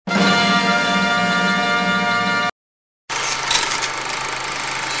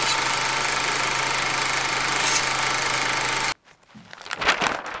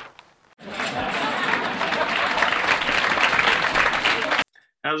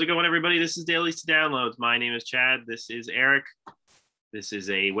How's it going, everybody? This is Dailies to Downloads. My name is Chad. This is Eric. This is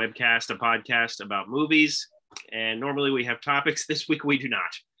a webcast, a podcast about movies. And normally we have topics. This week we do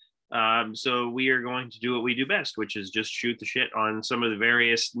not. So we are going to do what we do best, which is just shoot the shit on some of the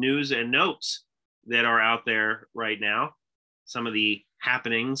various news and notes that are out there right now. Some of the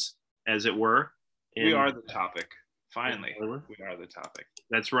happenings, as it were. We are the topic. Finally, we are the topic.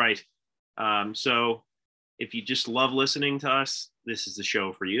 That's right. So if you just love listening to us, this is the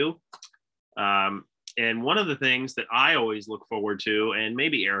show for you. And one of the things that I always look forward to, and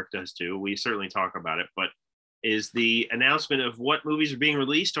maybe Eric does too, we certainly talk about it, but is the announcement of what movies are being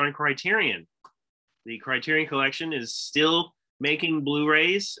released on Criterion. The Criterion Collection is still making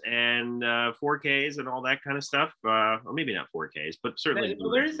Blu-rays and 4Ks and all that kind of stuff. Or maybe not 4Ks, but certainly.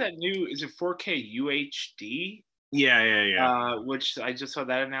 Well, there is that new, is it 4K UHD? Yeah. Which I just saw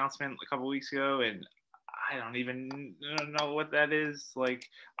that announcement a couple weeks ago, and I don't even know what that is. Like,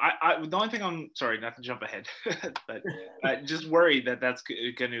 the only thing I'm sorry, not to jump ahead, but just worried that that's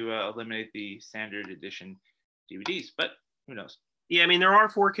going to eliminate the standard edition DVDs. But who knows? Yeah, I mean, there are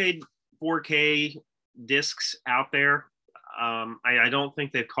 4K discs out there. I don't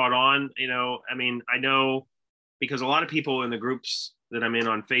think they've caught on. I mean, I know because a lot of people in the groups that I'm in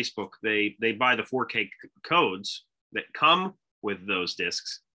on Facebook, they buy the 4K codes that come with those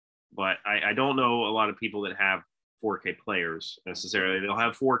discs. But I don't know a lot of people that have 4K players necessarily. They'll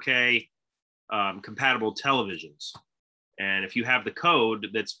have 4K compatible televisions. And if you have the code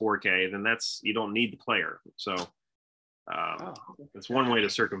that's 4K, then you don't need the player. So that's one way to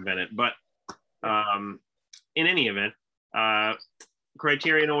circumvent it. But in any event,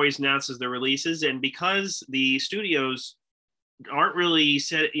 Criterion always announces their releases. And because the studios aren't really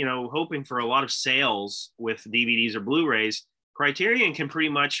hoping for a lot of sales with DVDs or Blu-rays, Criterion can pretty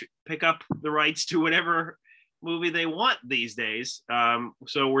much pick up the rights to whatever movie they want these days.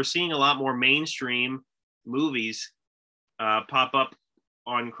 So we're seeing a lot more mainstream movies pop up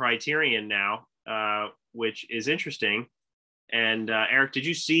on Criterion now, which is interesting. And Eric, did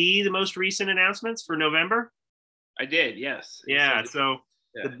you see the most recent announcements for November? I did, yes. Yeah,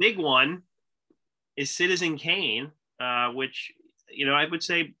 the big one is Citizen Kane, which, I would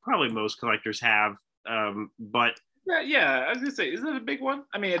say probably most collectors have, but yeah, I was gonna say, isn't it a big one?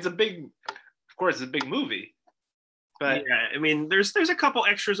 I mean, of course, it's a big movie. But yeah, I mean, there's a couple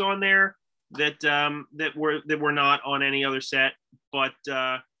extras on there that were not on any other set, but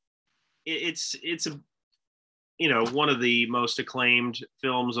it's a one of the most acclaimed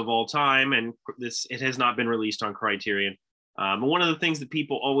films of all time, and it has not been released on Criterion. One of the things that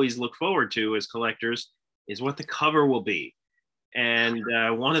people always look forward to as collectors is what the cover will be, and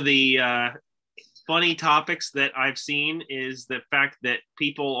one of the funny topics that I've seen is the fact that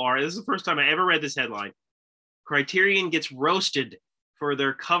this is the first time I ever read this headline. Criterion gets roasted for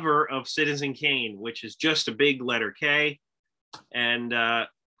their cover of Citizen Kane, which is just a big letter K. And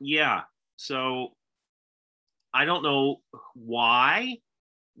so I don't know why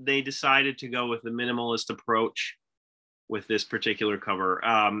they decided to go with the minimalist approach with this particular cover.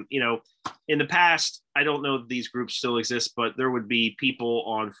 In the past, I don't know if these groups still exist, but there would be people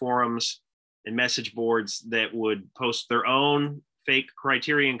on forums and message boards that would post their own fake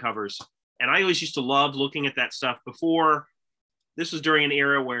Criterion covers. And I always used to love looking at that stuff before. This was during an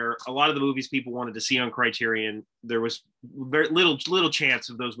era where a lot of the movies people wanted to see on Criterion, there was very little chance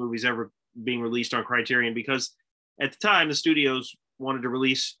of those movies ever being released on Criterion, because at the time the studios wanted to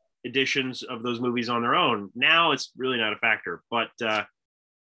release editions of those movies on their own. Now it's really not a factor, but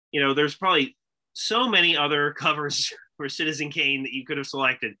there's probably so many other covers for Citizen Kane that you could have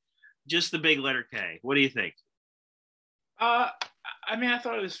selected. Just the big letter K. What do you think? I mean, I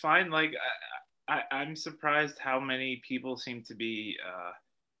thought it was fine. Like, I'm surprised how many people seem to be.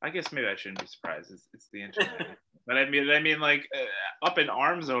 I guess maybe I shouldn't be surprised. It's the internet. But I mean, like, up in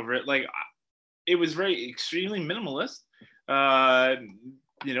arms over it. Like, it was extremely minimalist.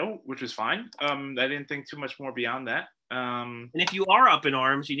 Which was fine. I didn't think too much more beyond that. And if you are up in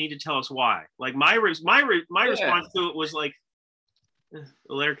arms, you need to tell us why. Like my response to it was like,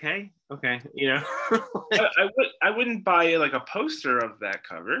 the letter K? Okay, I wouldn't buy like a poster of that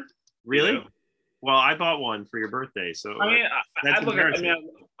cover. Really? Well, I bought one for your birthday, so I mean,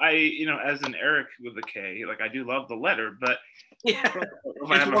 as an Eric with a K, like I do love the letter, but yeah, it's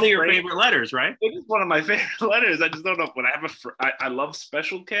one of your favorite letters, right? It is one of my favorite letters. I just don't know when I have I love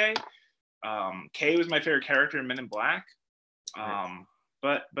Special K. K was my favorite character in Men in Black.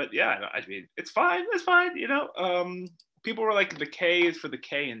 But yeah, I mean, it's fine. It's fine. People were like, the K is for the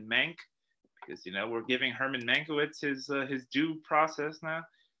K in Mank, because we're giving Herman Mankiewicz his due process now.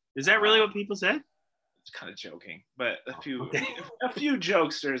 Is that really what people said? kind of joking, but Okay. a few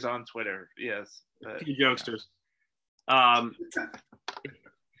jokesters on Twitter, yes. A But, few jokesters.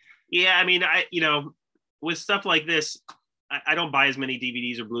 Yeah, I mean, with stuff like this, I don't buy as many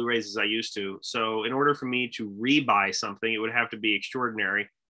DVDs or Blu-rays as I used to. So in order for me to rebuy something, it would have to be extraordinary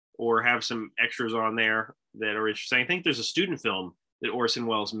or have some extras on there that are interesting. I think there's a student film that Orson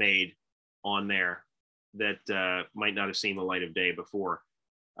Welles made on there that might not have seen the light of day before.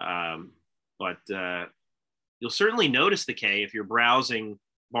 But you'll certainly notice the K if you're browsing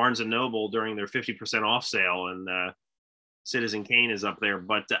Barnes and Noble during their 50% off sale, and Citizen Kane is up there.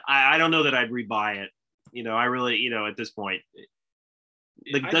 But I don't know that I'd rebuy it. I really, at this point,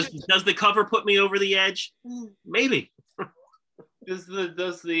 does the cover put me over the edge? Maybe. Does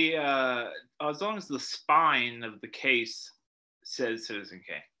the as long as the spine of the case says Citizen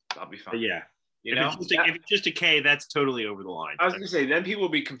Kane, I'll be fine. Yeah. If it's just a K, that's totally over the line. I was gonna say, then people will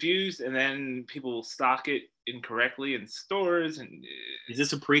be confused, and then people will stock it incorrectly in stores. And is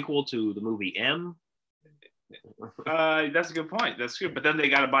this a prequel to the movie M? That's a good point. That's good, but then they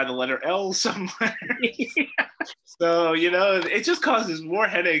got to buy the letter L somewhere. So it just causes more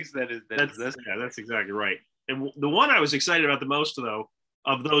headaches than is this. Yeah, that's exactly right. And the one I was excited about the most, though,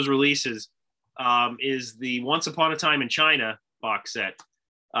 of those releases, is the Once Upon a Time in China box set.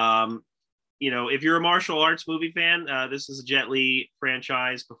 If you're a martial arts movie fan, this is a Jet Li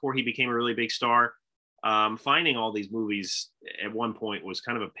franchise before he became a really big star. Finding all these movies at one point was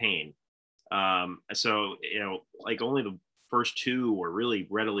kind of a pain. So only the first two were really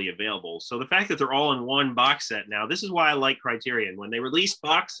readily available. So the fact that they're all in one box set now, this is why I like Criterion. When they release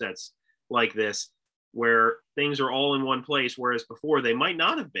box sets like this, where things are all in one place, whereas before they might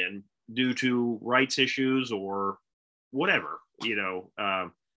not have been due to rights issues or whatever,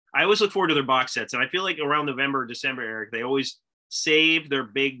 I always look forward to their box sets. And I feel like around November, December, Eric, they always save their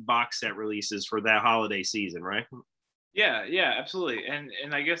big box set releases for that holiday season, right? Yeah, absolutely.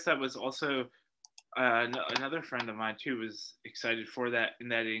 And I guess that was also another friend of mine too was excited for that, and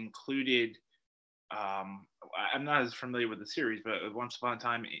that included I'm not as familiar with the series, but Once Upon a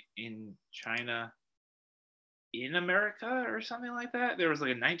Time in China in America or something like that. There was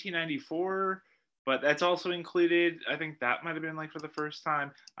like a 1994, but that's also included. I think that might have been like for the first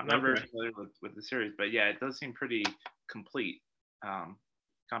time. I'm not very familiar with the series, but yeah, it does seem pretty complete,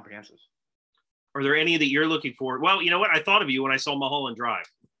 comprehensive. Are there any that you're looking for? Well, you know what? I thought of you when I saw Mulholland Drive.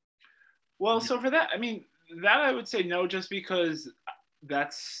 Well, so for that, I mean, that I would say no, just because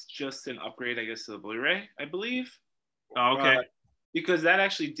that's just an upgrade, I guess, to the Blu-ray, I believe. Oh, okay. Because that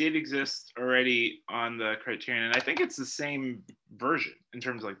actually did exist already on the Criterion, and I think it's the same version in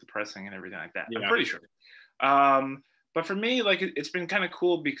terms of like the pressing and everything like that. Yeah. I'm pretty sure. But for me, like it's been kind of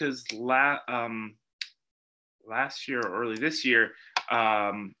cool because last year or early this year,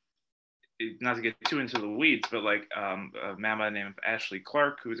 not to get too into the weeds, but like a mama named Ashley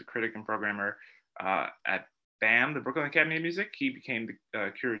Clark, who is a critic and programmer at BAM, the Brooklyn Academy of Music. He became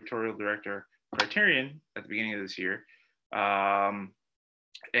the curatorial director of Criterion at the beginning of this year. And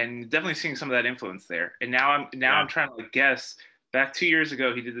definitely seeing some of that influence there. And now I'm trying to like guess. Back 2 years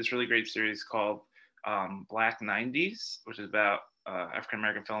ago, he did this really great series called Black 90s, which is about African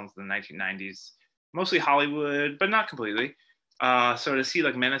American films in the 1990s, mostly Hollywood, but not completely. So to see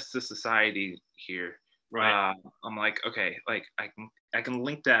like Menace to Society here, right? I'm like, okay, like I can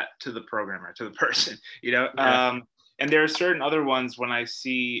link that to the programmer, to the person, Yeah. And there are certain other ones when I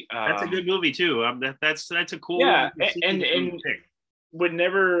see. That's a good movie too. That's a cool. Yeah, and would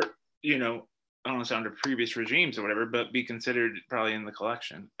never, I don't know, under previous regimes or whatever, but be considered probably in the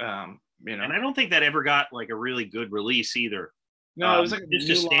collection. And I don't think that ever got like a really good release either. No, it was like just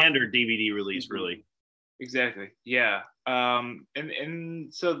a standard DVD release, really. Exactly. Yeah.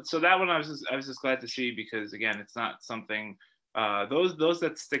 And so that one I was just glad to see, because again, it's not something those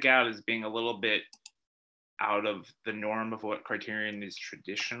that stick out as being a little bit out of the norm of what Criterion is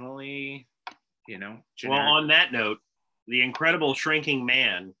traditionally, generic. Well, on that note, The Incredible Shrinking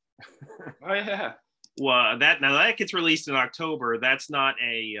Man. Oh yeah. Well, that gets released in October. That's not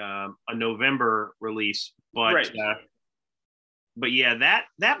a November release, but right. But yeah,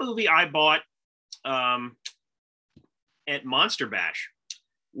 that movie I bought at Monster Bash,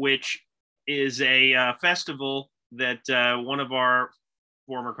 which is a festival that one of our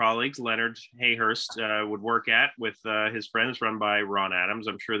former colleagues, Leonard Hayhurst, would work at with his friends, run by Ron Adams.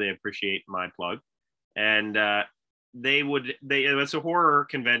 I'm sure they appreciate my plug. And it's a horror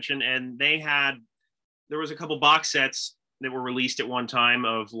convention, and there was a couple box sets that were released at one time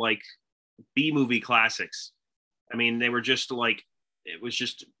of like B-movie classics. I mean, they were just like, it was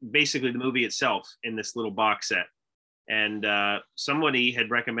just basically the movie itself in this little box set. and somebody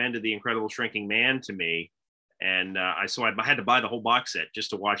had recommended The Incredible Shrinking Man to me, and I had to buy the whole box set just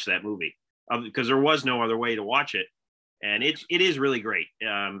to watch that movie because there was no other way to watch it, and it is really great.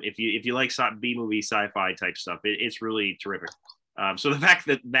 If you like B movie sci-fi type stuff, it's really terrific. So the fact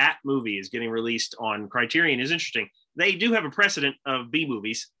that that movie is getting released on Criterion is interesting. They do have a precedent of B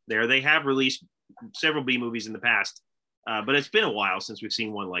movies there. They have released several B movies in the past, but it's been a while since we've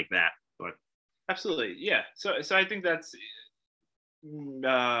seen one like that. But absolutely, yeah. So I think that's in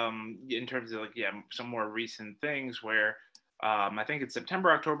terms of some more recent things where I think it's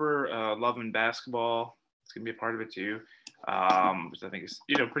September, October, Love and Basketball. It's gonna be a part of it too, which I think is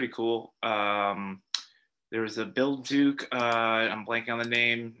pretty cool. There was a Bill Duke, I'm blanking on the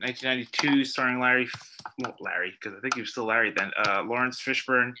name, 1992, starring Larry, because I think he was still Larry then. Lawrence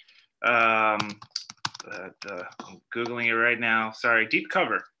Fishburne. I'm Googling it right now. Sorry, Deep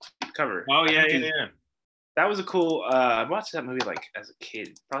Cover. Oh yeah. That was a cool. I watched that movie like as a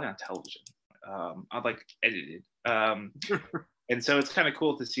kid, probably on television. I like edited, and so it's kind of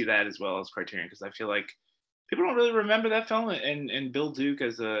cool to see that as well as Criterion because I feel like people don't really remember that film and Bill Duke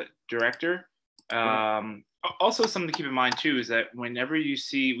as a director. Also, something to keep in mind too is that whenever you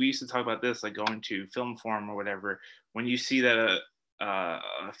see, we used to talk about this, like going to Film Forum or whatever, when you see that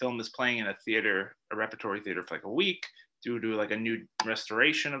a film is playing in a theater, a repertory theater for like a week due to like a new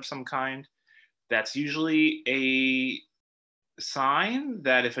restoration of some kind, that's usually a sign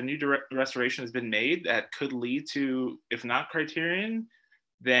that if a new restoration has been made, that could lead to, if not Criterion,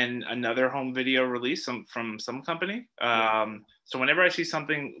 then another home video release from some company. So whenever I see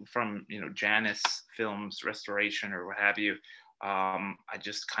something from Janus Films restoration or what have you, I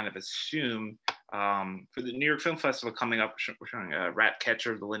just kind of assume for the New York Film Festival coming up, we're showing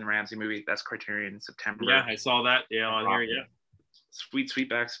Ratcatcher, the Lynn Ramsey movie. That's Criterion in September. Yeah, I saw that. Yeah, on here. Yeah.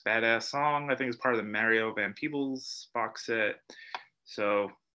 Sweetback's Badass Song, I think, is part of the Mario Van Peebles box set.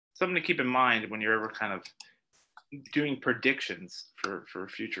 So something to keep in mind when you're ever kind of doing predictions for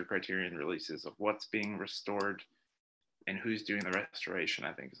future Criterion releases of what's being restored and who's doing the restoration,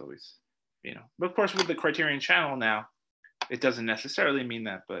 I think is always, but of course with the Criterion channel now, it doesn't necessarily mean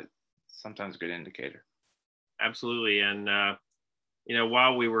that, but sometimes a good indicator. Absolutely. And,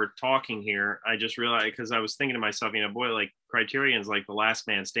 while we were talking here, I just realized, because I was thinking to myself, boy, like Criterion's like the last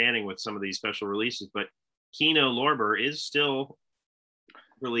man standing with some of these special releases, but Kino Lorber is still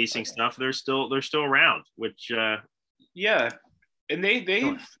releasing stuff. They're still around, which yeah, and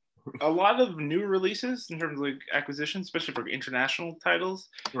they've a lot of new releases in terms of like acquisitions, especially for international titles,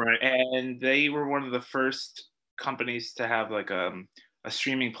 right? And they were one of the first companies to have like a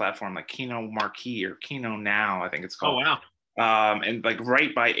streaming platform like Kino Marquee or Kino Now, I think it's called. Oh wow. And like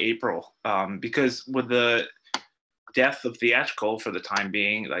right by April, because with the death of theatrical for the time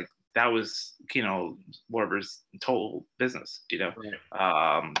being, like that was Kino Lorber's total business,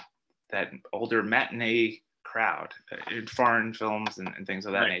 right. That older matinee crowd in foreign films and things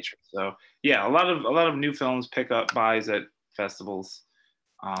of that nature. So yeah, a lot of new films pick up buys at festivals.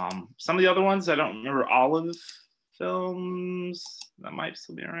 Some of the other ones I don't remember. Olive Films that might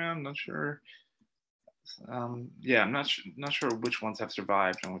still be around. I'm not sure. Yeah, I'm not sure which ones have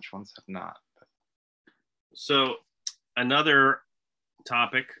survived and which ones have not. So another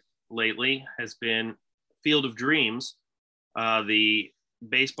topic lately has been Field of Dreams. The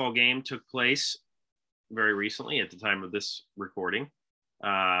baseball game took place very recently at the time of this recording,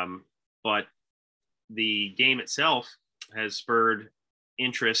 but the game itself has spurred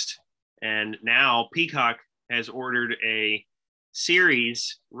interest, and now Peacock has ordered a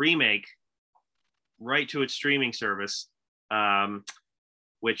series remake right to its streaming service,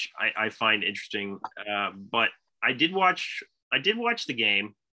 which I find interesting. But I did watch the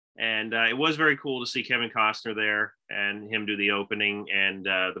game, and it was very cool to see Kevin Costner there and him do the opening, and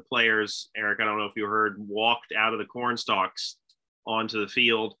the players, Eric, I don't know if you heard, walked out of the corn stalks onto the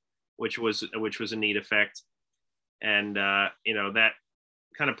field, which was a neat effect. And that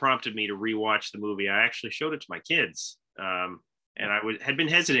kind of prompted me to rewatch the movie. I actually showed it to my kids, and I had been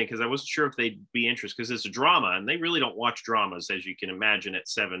hesitant because I wasn't sure if they'd be interested, because it's a drama, and they really don't watch dramas, as you can imagine, at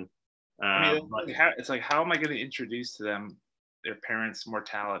 7. It's like, how am I going to introduce to them their parents'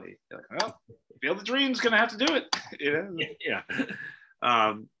 mortality? They're like, well, Field of Dreams going to have to do it. Yeah.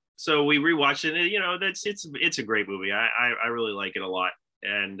 So we rewatched it, and it's a great movie. I really like it a lot,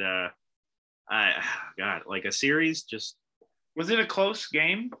 and like a series, just. Was it a close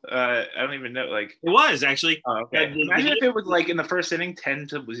game? I don't even know. Like, it was actually. Oh, okay. Imagine if it was like in the first inning,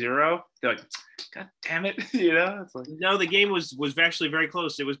 10-0. They're like, God damn it, It's like... No, the game was actually very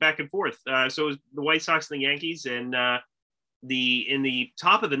close. It was back and forth. So it was the White Sox and the Yankees, and in the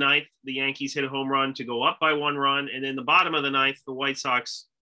top of the ninth, the Yankees hit a home run to go up by 1 run, and then the bottom of the ninth, the White Sox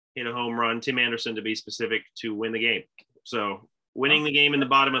hit a home run, Tim Anderson to be specific, to win the game. So winning the game in the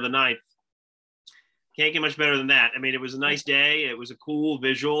bottom of the ninth, can't get much better than that. I mean, it was a nice day. It was a cool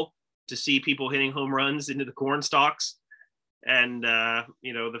visual to see people hitting home runs into the corn stalks. And,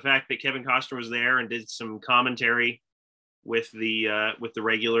 the fact that Kevin Costner was there and did some commentary with the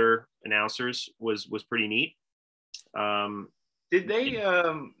regular announcers was pretty neat. Did they,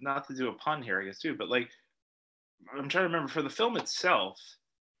 not to do a pun here, I guess, too, but like, I'm trying to remember for the film itself,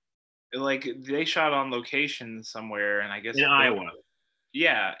 like they shot on location somewhere, and I guess in Iowa.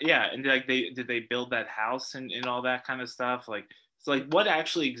 Yeah, and like did they build that house and all that kind of stuff? Like, so like what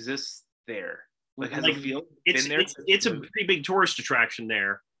actually exists there? Like, has the field been there? It's a pretty big tourist attraction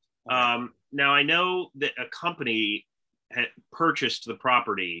there. Okay. Now I know that a company had purchased the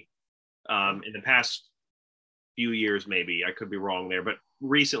property in the past few years, maybe I could be wrong there, but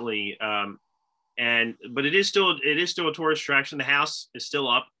recently. But it is still a tourist attraction. The house is still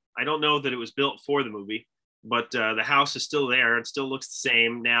up. I don't know that it was built for the movie, but the house is still there. It still looks the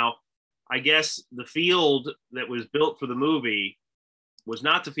same. Now, I guess the field that was built for the movie was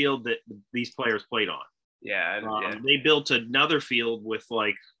not the field that these players played on. Yeah. They built another field with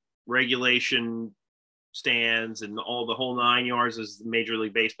like regulation stands and all the whole 9 yards as Major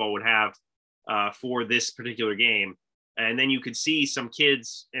League Baseball would have for this particular game. And then you could see some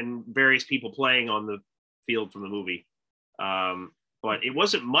kids and various people playing on the field from the movie. But it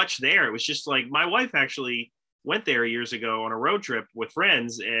wasn't much there. It was just like my wife actually went there years ago on a road trip with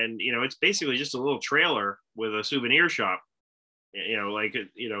friends. And, it's basically just a little trailer with a souvenir shop,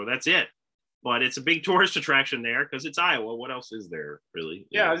 that's it. But it's a big tourist attraction there because it's Iowa. What else is there, really?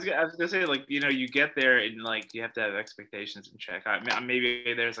 Yeah, I was gonna say, like, you get there and like you have to have expectations in check.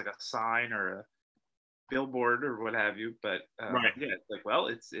 Maybe there's like a sign or a billboard or what have you, but right. Yeah, it's like, well,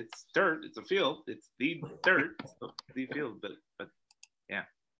 it's dirt, it's a field, it's the dirt, it's the field, but yeah.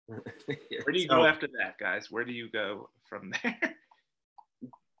 Where do you go after that, guys? Where do you go from there?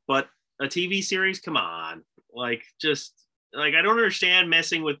 But a TV series, come on, like, just like, I don't understand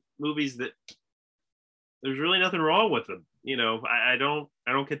messing with movies that there's really nothing wrong with them. I don't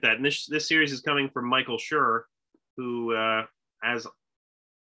get that. And this series is coming from Michael Schur, who has a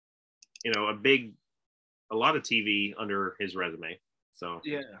lot of TV under his resume. So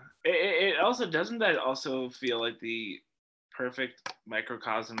yeah, it also doesn't that also feel like the perfect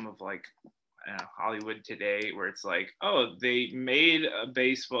microcosm of like Hollywood today, where it's like, oh, they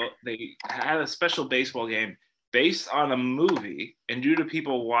had a special baseball game based on a movie, and due to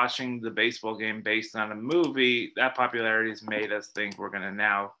people watching the baseball game based on a movie, that popularity has made us think we're going to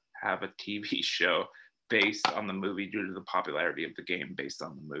now have a TV show based on the movie due to the popularity of the game based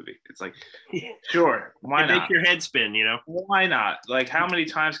on the movie. It's like, sure, why not? Make your head spin, Why not? Like, how many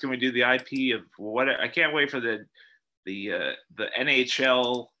times can we do the IP of what? I can't wait for the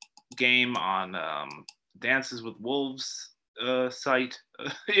NHL game on Dances with Wolves site.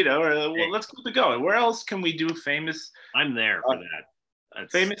 Well, let's keep it going. Where else can we do famous? I'm there for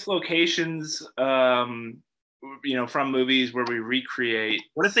that. Famous locations. From movies where we recreate.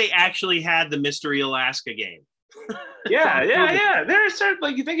 What if they actually had the Mystery Alaska game? yeah. There's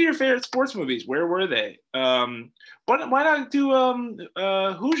like, you think of your favorite sports movies. Where were they? Why not do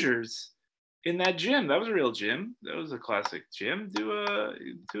Hoosiers in that gym? That was a real gym. That was a classic gym. Do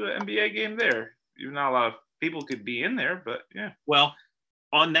an NBA game there. Even not a lot of people could be in there, but yeah. Well,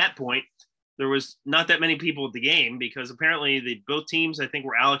 on that point, there was not that many people at the game because apparently both teams, I think,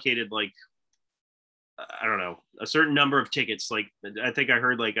 were allocated like, I don't know, a certain number of tickets. Like, I think I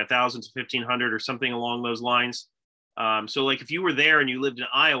heard like 1,000 to 1,500 or something along those lines. So like, if you were there and you lived in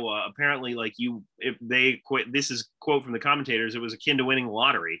Iowa, apparently like this is quote from the commentators, it was akin to winning the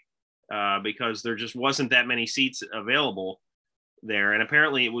lottery because there just wasn't that many seats available there. And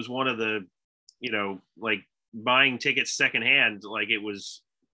apparently it was one of the, like buying tickets secondhand, like it was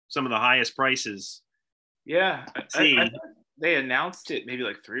some of the highest prices. Yeah. I they announced it maybe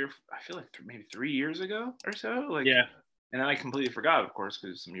like maybe 3 years ago or so. Like, yeah. And then I completely forgot, of course,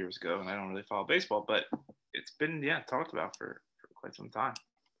 because some years ago, and I don't really follow baseball, but it's been talked about for quite some time.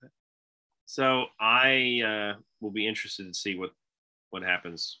 So I will be interested to see what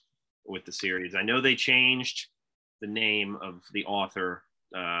happens with the series. I know they changed the name of the author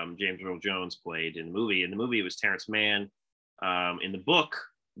James Earl Jones played in the movie. In the movie, it was Terrence Mann. In the book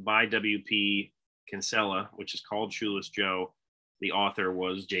by W.P. Kinsella, which is called Shoeless Joe, the author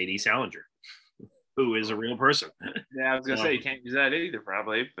was J.D. Salinger, who is a real person. Yeah, I was gonna say you can't use that either,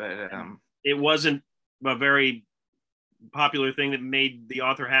 probably, but it wasn't a very popular thing that made the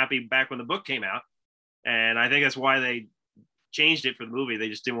author happy back when the book came out, and I think that's why they changed it for the movie. They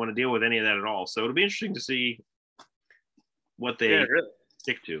just didn't want to deal with any of that at all. So it'll be interesting to see what they really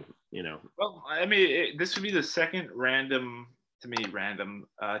stick to. Well, I mean, this would be the second random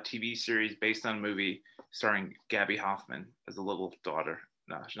TV series based on a movie starring Gabby Hoffman as a little daughter.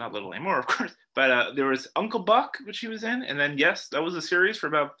 No, she's not little anymore, of course. But there was Uncle Buck, which she was in, and then yes, that was a series for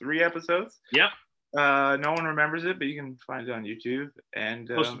about 3 episodes. Yep. No one remembers it, but you can find it on YouTube. And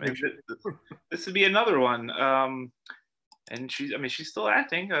this would be another one. And she's still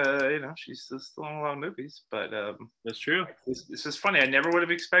acting. She's still in a lot of movies. But that's true. It's just funny. I never would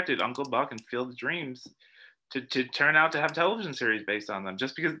have expected Uncle Buck and Field of Dreams to turn out to have television series based on them,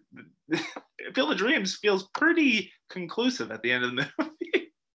 just because Field of Dreams feels pretty conclusive at the end of the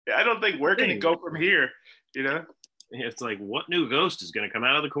movie. I don't think where can it go from here, It's like, what new ghost is going to come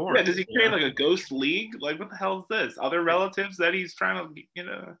out of the corn? Yeah, does he create like a ghost league? Like, what the hell is this? Other relatives that he's trying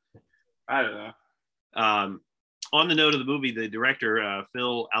to, I don't know. On the note of the movie, the director,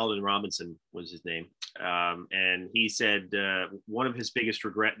 Phil Alden Robinson was his name. And he said one of his biggest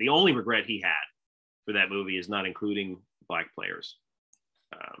regret, the only regret he had for that movie is not including Black players.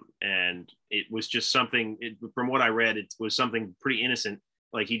 And it was just something, from what I read, it was something pretty innocent.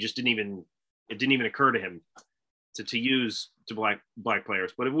 Like it didn't even occur to him to use black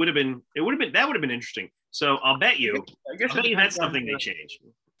players, but that would have been interesting. So I'll bet you that's something they changed.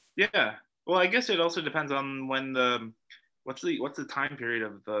 Yeah. Well, I guess it also depends on when what's the time period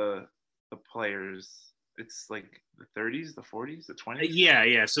of the players. It's like the 30s, the 40s, the 20s.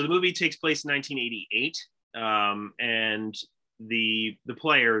 Yeah. So the movie takes place in 1988, and the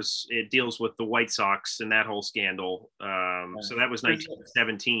players, it deals with the White Sox and that whole scandal. So that was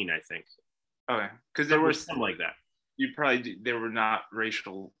 1917, I think. Okay, because there was something like that. There were not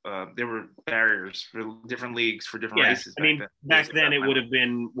racial. There were barriers for different leagues for different races. I mean, back then it would have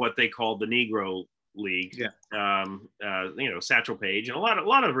been what they called the Negro League. Yeah. Satchel Paige and a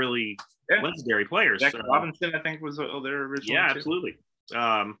lot of really legendary players. Jack Robinson, I think, was their original. Yeah, absolutely.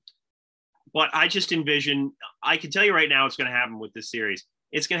 But I just envision. I can tell you right now, what's going to happen with this series.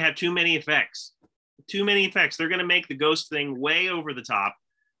 It's going to have too many effects. They're going to make the ghost thing way over the top.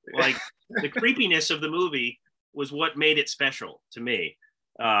 Like the creepiness of the movie was what made it special to me.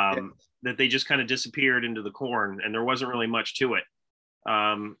 That they just kind of disappeared into the corn and there wasn't really much to it.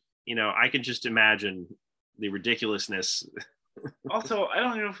 I can just imagine the ridiculousness. Also, I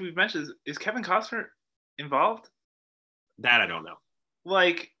don't know if we've mentioned, is Kevin Costner involved? That I don't know.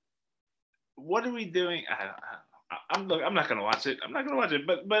 Like, what are we doing? I'm not gonna watch it.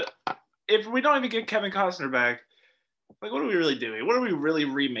 But if we don't even get Kevin Costner back, like, what are we really doing? What are we really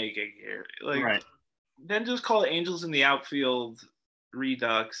remaking here? Like, right. Then just call it Angels in the Outfield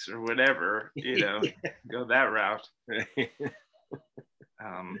Redux or whatever, go that route. I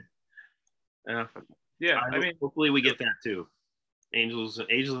mean, hopefully we get that too. Angels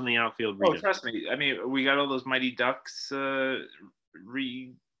in the Outfield Redux. Oh, trust me. I mean, we got all those Mighty Ducks the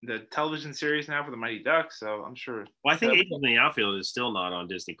television series now for the Mighty Ducks, so I'm sure. Well, I think Angels in the Outfield is still not on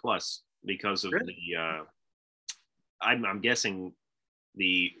Disney Plus because of the I'm guessing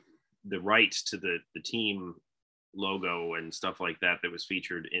the rights to the team logo and stuff like that was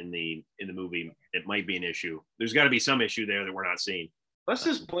featured in the movie. It might be an issue. There's got to be some issue there that we're not seeing. Let's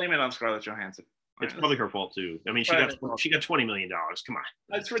just blame it on Scarlett Johansson. It's probably her fault too. I mean, she got $20 million. Come on,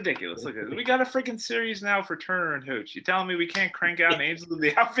 that's ridiculous. Look at it. We got a freaking series now for Turner and Hooch. You telling me we can't crank out an Angels in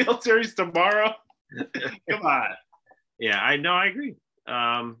the Outfield series tomorrow? Come on. Yeah, I know. I agree.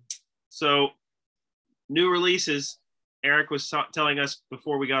 So new releases. Eric was telling us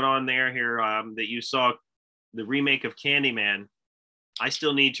before we got on there here that you saw the remake of Candyman. I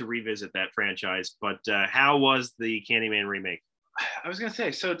still need to revisit that franchise, but how was the Candyman remake? I was gonna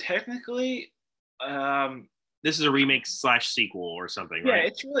say, so technically, this is a remake / sequel or something, yeah,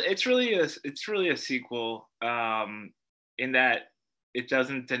 right? It's really a sequel, in that it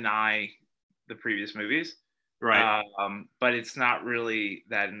doesn't deny the previous movies, right? But it's not really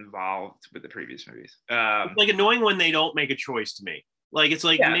that involved with the previous movies. It's like annoying when they don't make a choice to me. Like it's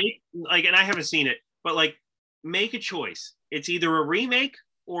like and I haven't seen it, but like make a choice. It's either a remake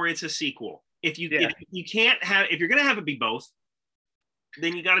or it's a sequel. If you can't have, if you're gonna have it be both,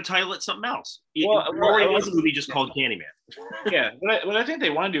 then you got to title it something else. It was a movie just called Candyman. Yeah, what I think they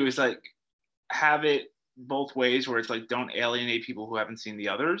want to do is like have it both ways, where it's like don't alienate people who haven't seen the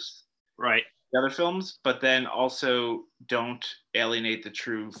others, right? The other films, but then also don't alienate the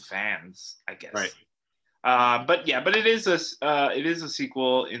true fans, I guess. Right. But it is a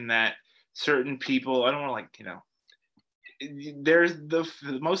sequel in that certain people. I don't want to there's the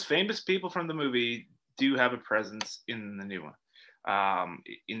most famous people from the movie do have a presence in the new one.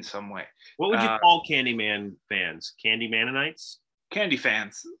 in some way. What would you call Candyman fans? Candymanites? Candy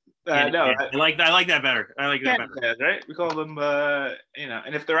fans. Candy No, fans. I like that better. I like that better. Fans, right? We call them,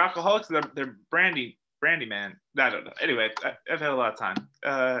 and if they're alcoholics, they're brandy man. I don't know. Anyway, I've had a lot of time.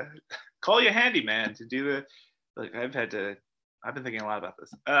 Call your handyman to do the. Like I've been thinking a lot about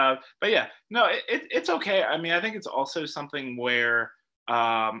this. But yeah, no, it's okay. I mean, I think it's also something where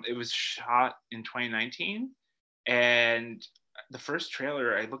it was shot in 2019, and the first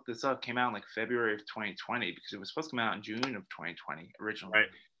trailer, I looked this up, came out in like February of 2020 because it was supposed to come out in June of 2020 originally. Right.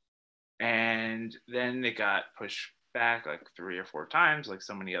 And then it got pushed back like 3 or 4 times, like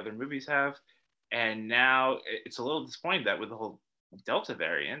so many other movies have. And now it's a little disappointing that with the whole Delta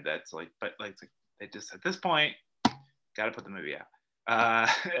variant, that's like, but like they just at this point, got to put the movie out.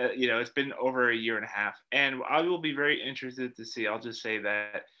 It's been over a year and a half, and I will be very interested to see. I'll just say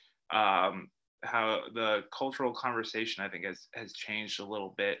that how the cultural conversation I think has changed a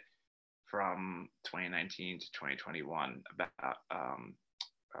little bit from 2019 to 2021 about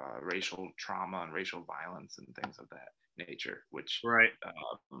racial trauma and racial violence and things of that nature, which I'll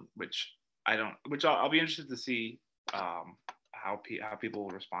be interested to see how people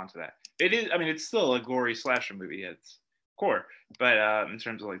will respond to that. It is, I mean, it's still a gory slasher movie at its core, but in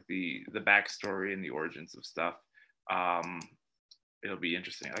terms of like the backstory and the origins of stuff, it'll be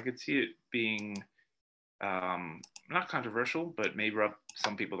interesting. I could see it being not controversial, but may rub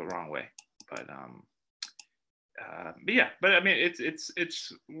some people the wrong way. But yeah, but I mean,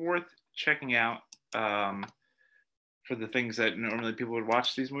 it's worth checking out for the things that normally people would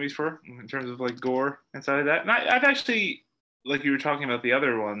watch these movies for, in terms of like gore and stuff like that. And I've actually, like you were talking about the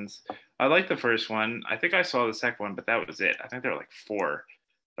other ones, I like the first one. I think I saw the second one, but that was it. I think there were like 4,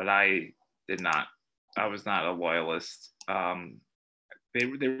 but I was not a loyalist. They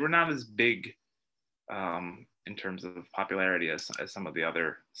were not as big in terms of popularity as some of the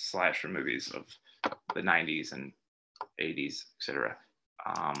other slasher movies of the 90s and 80s, etc.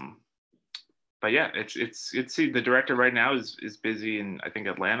 But yeah, it's the director right now is busy in, I think,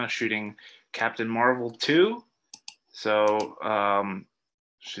 Atlanta shooting Captain Marvel 2. So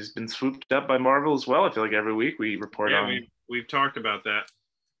she's been swooped up by Marvel as well. I feel like every week we report on. We've talked about that.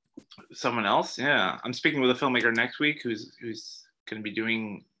 Someone else, yeah. I'm speaking with a filmmaker next week who's going to be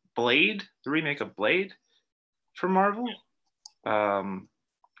doing Blade, the remake of Blade for Marvel.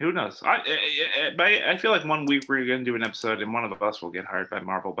 Who knows? I feel like one week we're going to do an episode and one of us will get hired by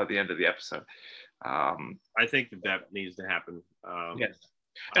Marvel by the end of the episode. I think that needs to happen. Yes.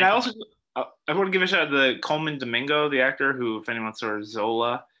 And I want to give a shout out to Coleman Domingo, the actor who, if anyone saw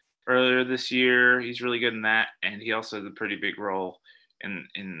Zola earlier this year, he's really good in that. And he also has a pretty big role in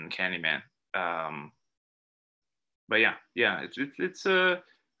Candyman. But yeah, it's a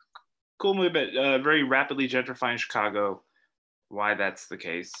cool movie, but very rapidly gentrifying Chicago. Why that's the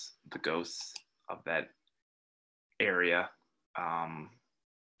case, the ghosts of that area.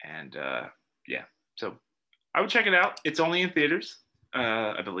 Yeah, so I would check it out. It's only in theaters,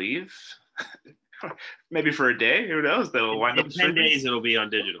 I believe. Maybe for a day, who knows? They'll wind up in 10 days. It'll be on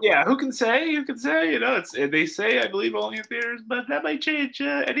digital. Yeah, who can say? They say, I believe, only in theaters, but that might change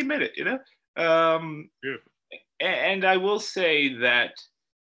any minute. And I will say that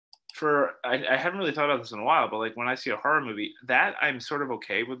I haven't really thought about this in a while, but like when I see a horror movie, that I'm sort of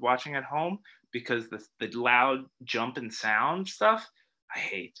okay with watching at home, because the loud jump and sound stuff I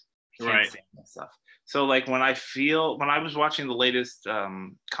hate. I can't stand that stuff. So like when I was watching the latest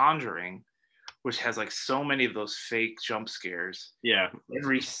Conjuring, which has like so many of those fake jump scares. Yeah.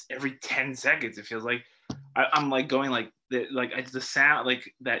 Every 10 seconds, it feels like I'm like going like the sound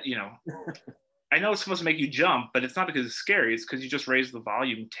like that, I know it's supposed to make you jump, but it's not because it's scary. It's because you just raised the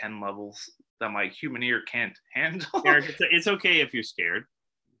volume 10 levels that my human ear can't handle. Eric, it's okay if you're scared.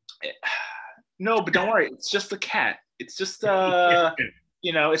 No, but don't worry. It's just the cat. It's just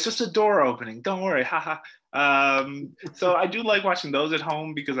it's just a door opening. Don't worry. Haha. So I do like watching those at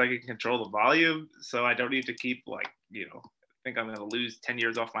home because I can control the volume. So I don't need to keep think I'm going to lose 10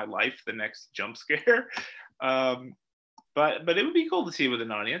 years off my life the next jump scare. But it would be cool to see with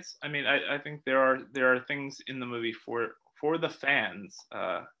an audience. I mean, I think there are things in the movie for the fans,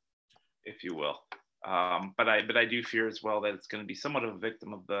 if you will. But I do fear as well that it's going to be somewhat of a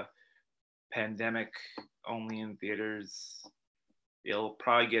victim of the pandemic, only in theaters. It'll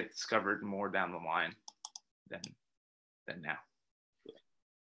probably get discovered more down the line than now.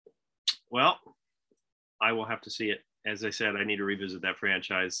 Well, I will have to see it. As I said, I need to revisit that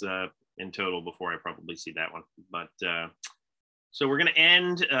franchise in total before I probably see that one. But so we're going to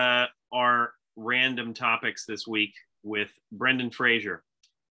end our random topics this week with Brendan Fraser.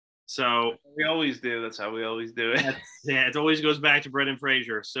 So we always do. That's how we always do it. yeah, it always goes back to Brendan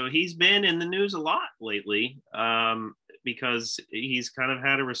Fraser. So he's been in the news a lot lately because he's kind of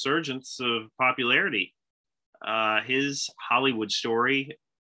had a resurgence of popularity. His Hollywood story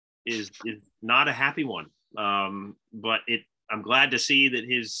is not a happy one, but I'm glad to see that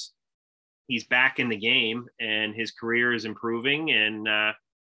he's back in the game and his career is improving, and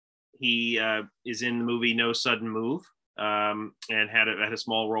he is in the movie No Sudden Move, and had a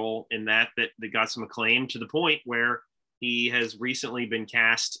small role in that got some acclaim, to the point where he has recently been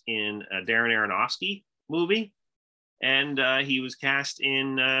cast in a Darren Aronofsky movie, and he was cast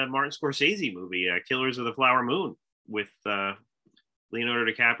in Martin Scorsese movie, Killers of the Flower Moon, with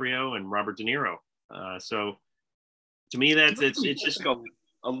Leonardo DiCaprio and Robert De Niro. So to me, it's just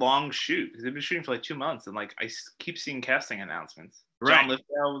a long shoot, because they've been shooting for like 2 months, and like I keep seeing casting announcements. Right. John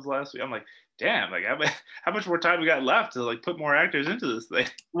Lithgow was last week. I'm like, damn, like how much more time we got left to like put more actors into this thing?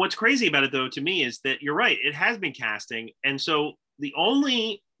 What's crazy about it, though, to me, is that you're right. It has been casting, and so the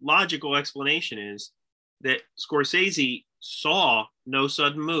only logical explanation is that Scorsese saw No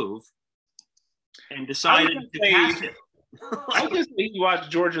Sudden Move and decided to cast it. I just think you watch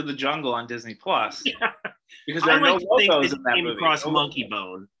George of the Jungle on Disney Plus. Yeah. Because there are no logos in that came movie. across Monkey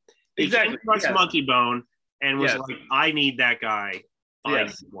Bone. Exactly. He came across Monkey Bone and was like, I need that guy.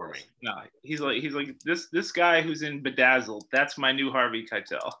 For me. No, he's like this guy who's in Bedazzled. That's my new Harvey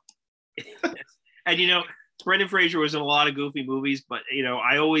Keitel. And Brendan Fraser was in a lot of goofy movies, but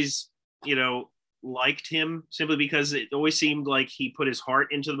I always liked him simply because it always seemed like he put his heart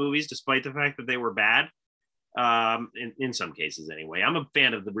into the movies, despite the fact that they were bad. In some cases, anyway. I'm a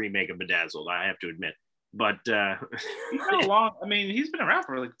fan of the remake of Bedazzled, I have to admit. But he's been he's been around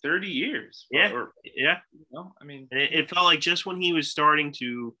for like 30 years. Yeah. It felt like just when he was starting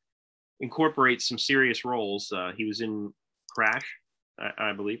to incorporate some serious roles, he was in Crash,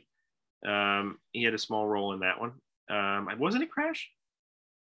 I believe. He had a small role in that one. Wasn't it Crash?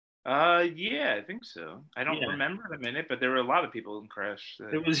 Yeah, I think so. I don't remember in a minute, but there were a lot of people in Crash.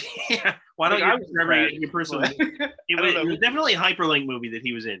 It was Why don't you remember your person? It was definitely a hyperlink movie that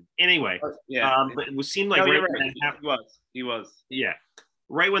he was in. Anyway, but it seemed like he was. Yeah,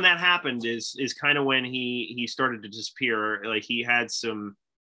 right when that happened is kind of when he started to disappear. Like he had some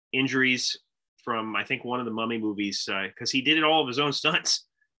injuries from, I think, one of the Mummy movies, because he did all of his own stunts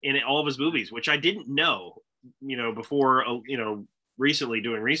in all of his movies, which I didn't know, before recently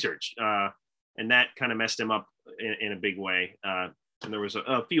doing research, and that kind of messed him up in a big way, and there was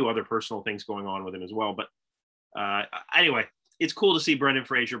a few other personal things going on with him as well. But anyway, it's cool to see Brendan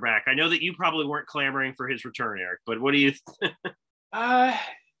Fraser back. I know that you probably weren't clamoring for his return, Eric, but what do you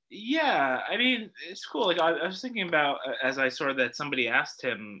yeah, it's cool. Like I was thinking about, as I saw that somebody asked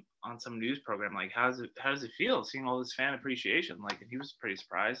him on some news program, like, how does it feel seeing all this fan appreciation? Like, and he was pretty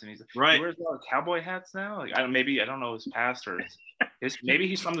surprised, and he's like, right. He wears a lot of cowboy hats now. Like, I don't know his past or maybe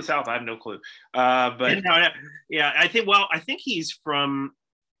he's from the South. I have no clue. But yeah, I think he's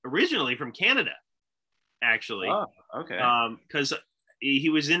originally from Canada, actually. Oh, okay. Because he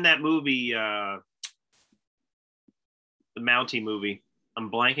was in that movie, the Mountie movie. I'm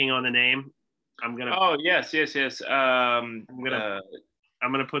blanking on the name. Oh, yes. I'm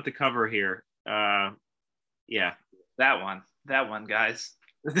gonna put the cover here. Yeah, that one, guys.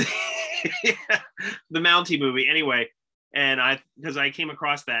 The Mountie movie. Anyway, and because I came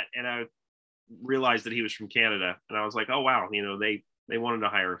across that and I realized that he was from Canada, and I was like, oh wow, they wanted to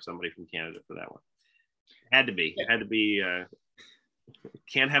hire somebody from Canada for that one. It had to be.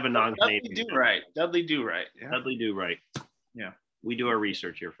 Can't have a non-Canadian. Dudley Do Right. Yeah. Dudley Do Right. Yeah, we do our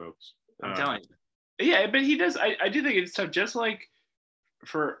research here, folks. I'm telling you. Yeah, but he does. I do think it's tough, just like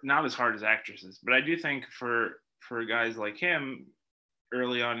for not as hard as actresses, but I do think for guys like him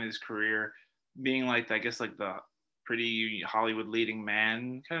early on in his career, being like, I guess, like the pretty Hollywood leading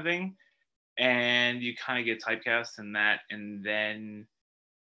man kind of thing, and you kind of get typecast in that, and then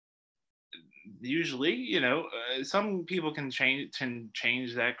usually, some people can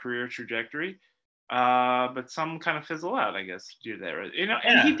change that career trajectory, but some kind of fizzle out, I guess, due to that. Right?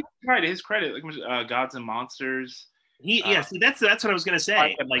 And he did try, to his credit, like Gods and Monsters. See, that's what I was gonna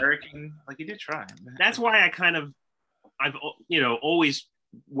say. American, like he did try. That's why I've always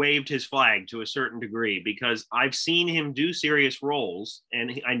waved his flag to a certain degree, because I've seen him do serious roles,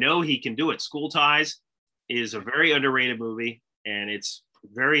 and I know he can do it. School Ties is a very underrated movie, and it's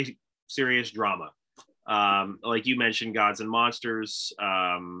very serious drama. Like you mentioned, Gods and Monsters.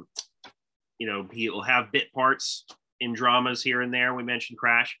 He'll have bit parts in dramas here and there. We mentioned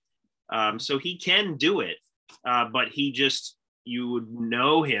Crash. So he can do it, but you would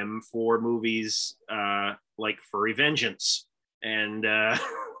know him for movies like Furry Vengeance and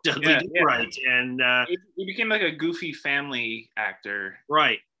Dudley Do Right, and he became like a goofy family actor.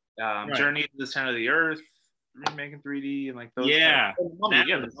 Right. Journey to the Center of the Earth, remake in 3D, and like those. Yeah,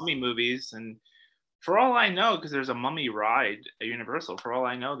 the Mummy movies. And for all I know, because there's a Mummy ride at Universal, for all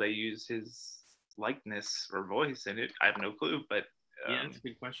I know, they use his likeness or voice in it. I have no clue, but yeah, that's a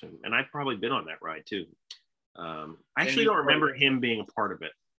good question. And I've probably been on that ride too. I actually don't remember him being a part of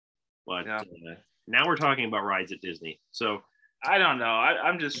it, but now we're talking about rides at Disney. So I don't know.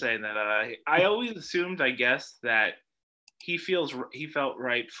 I'm just saying that I always assumed, I guess, that he felt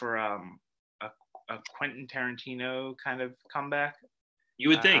right for a Quentin Tarantino kind of comeback. You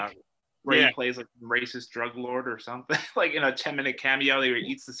would think. Where he plays like a racist drug lord or something, like in a 10-minute cameo where he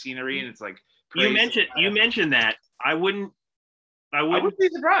eats the scenery and it's like. You mentioned that. I wouldn't be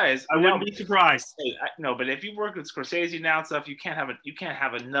surprised. I wouldn't be surprised. No, but if you work with Scorsese now and stuff, you can't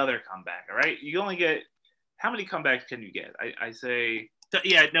have another comeback. All right, you only get, how many comebacks can you get? I say.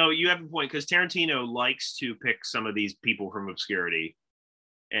 Yeah, no, you have a point, because Tarantino likes to pick some of these people from obscurity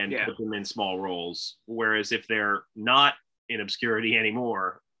and put them in small roles. Whereas if they're not in obscurity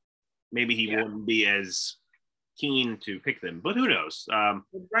anymore, maybe he wouldn't be as keen to pick them. But who knows?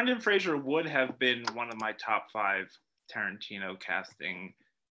 Brendan Fraser would have been one of my top 5 Tarantino casting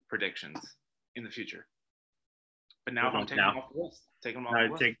predictions in the future. But now I'm taking him off the list. Take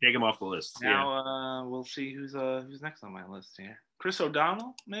him off the list. Now we'll see who's next on my list here. Chris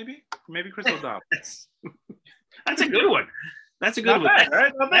O'Donnell, maybe Chris O'Donnell. That's a good one. That's a good one. Bad,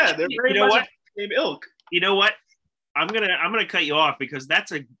 right? Not bad. They're very much the same ilk. You know what? I'm gonna cut you off because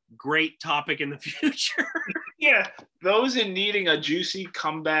that's a great topic in the future. Yeah, those in needing a juicy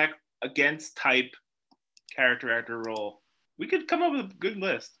comeback against type character actor role, we could come up with a good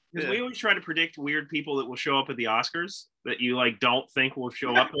list. Because we always try to predict weird people that will show up at the Oscars that you like don't think will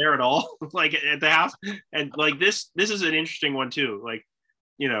show up there at all, like at the house. And like this is an interesting one too. Like,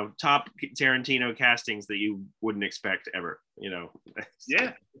 you know, top Tarantino castings that you wouldn't expect ever. You know.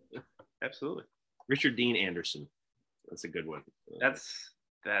 Yeah, absolutely. Richard Dean Anderson. That's a good one. That's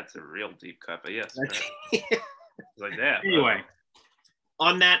a real deep cut, but yes. Like that. Anyway,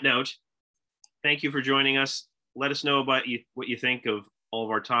 on that note, thank you for joining us. Let us know about what you think of all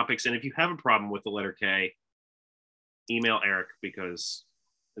of our topics. And if you have a problem with the letter K, email Eric, because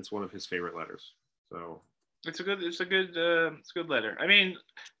it's one of his favorite letters. So it's a good letter. I mean,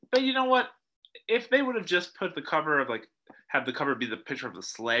 but you know what? If they would have just put the cover of have the cover be the picture of the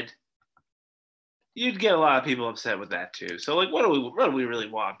sled, you'd get a lot of people upset with that too. So like, what do we really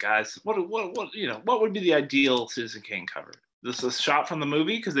want, guys? What would be the ideal Citizen Kane cover? This is a shot from the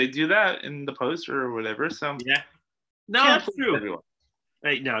movie, because they do that in the poster or whatever. So yeah, no, that's true.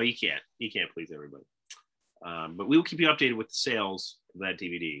 Hey, no, you can't. You can't please everybody. But we will keep you updated with the sales of that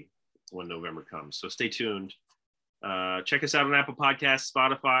DVD when November comes. So stay tuned. Check us out on Apple Podcasts,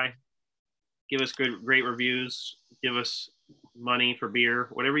 Spotify. Give us great reviews. Give us money for beer,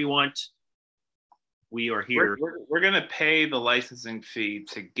 whatever you want. We are here. We're going to pay the licensing fee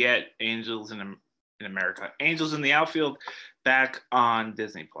to get Angels in America, Angels in the Outfield, back on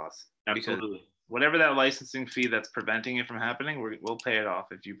Disney Plus. Absolutely. Because whatever that licensing fee that's preventing it from happening, we'll pay it off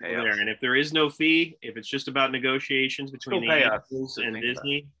if you pay us. And if there is no fee, if it's just about negotiations between the Angels and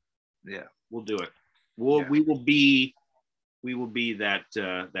Disney, we'll do it. We will be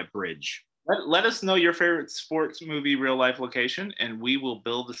that bridge. Let us know your favorite sports movie real life location, and we will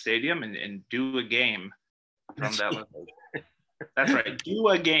build a stadium and do a game from that location. That's right. Do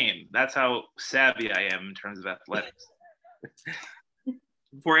a game. That's how savvy I am in terms of athletics.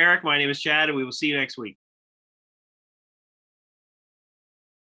 For Eric, my name is Chad, and we will see you next week.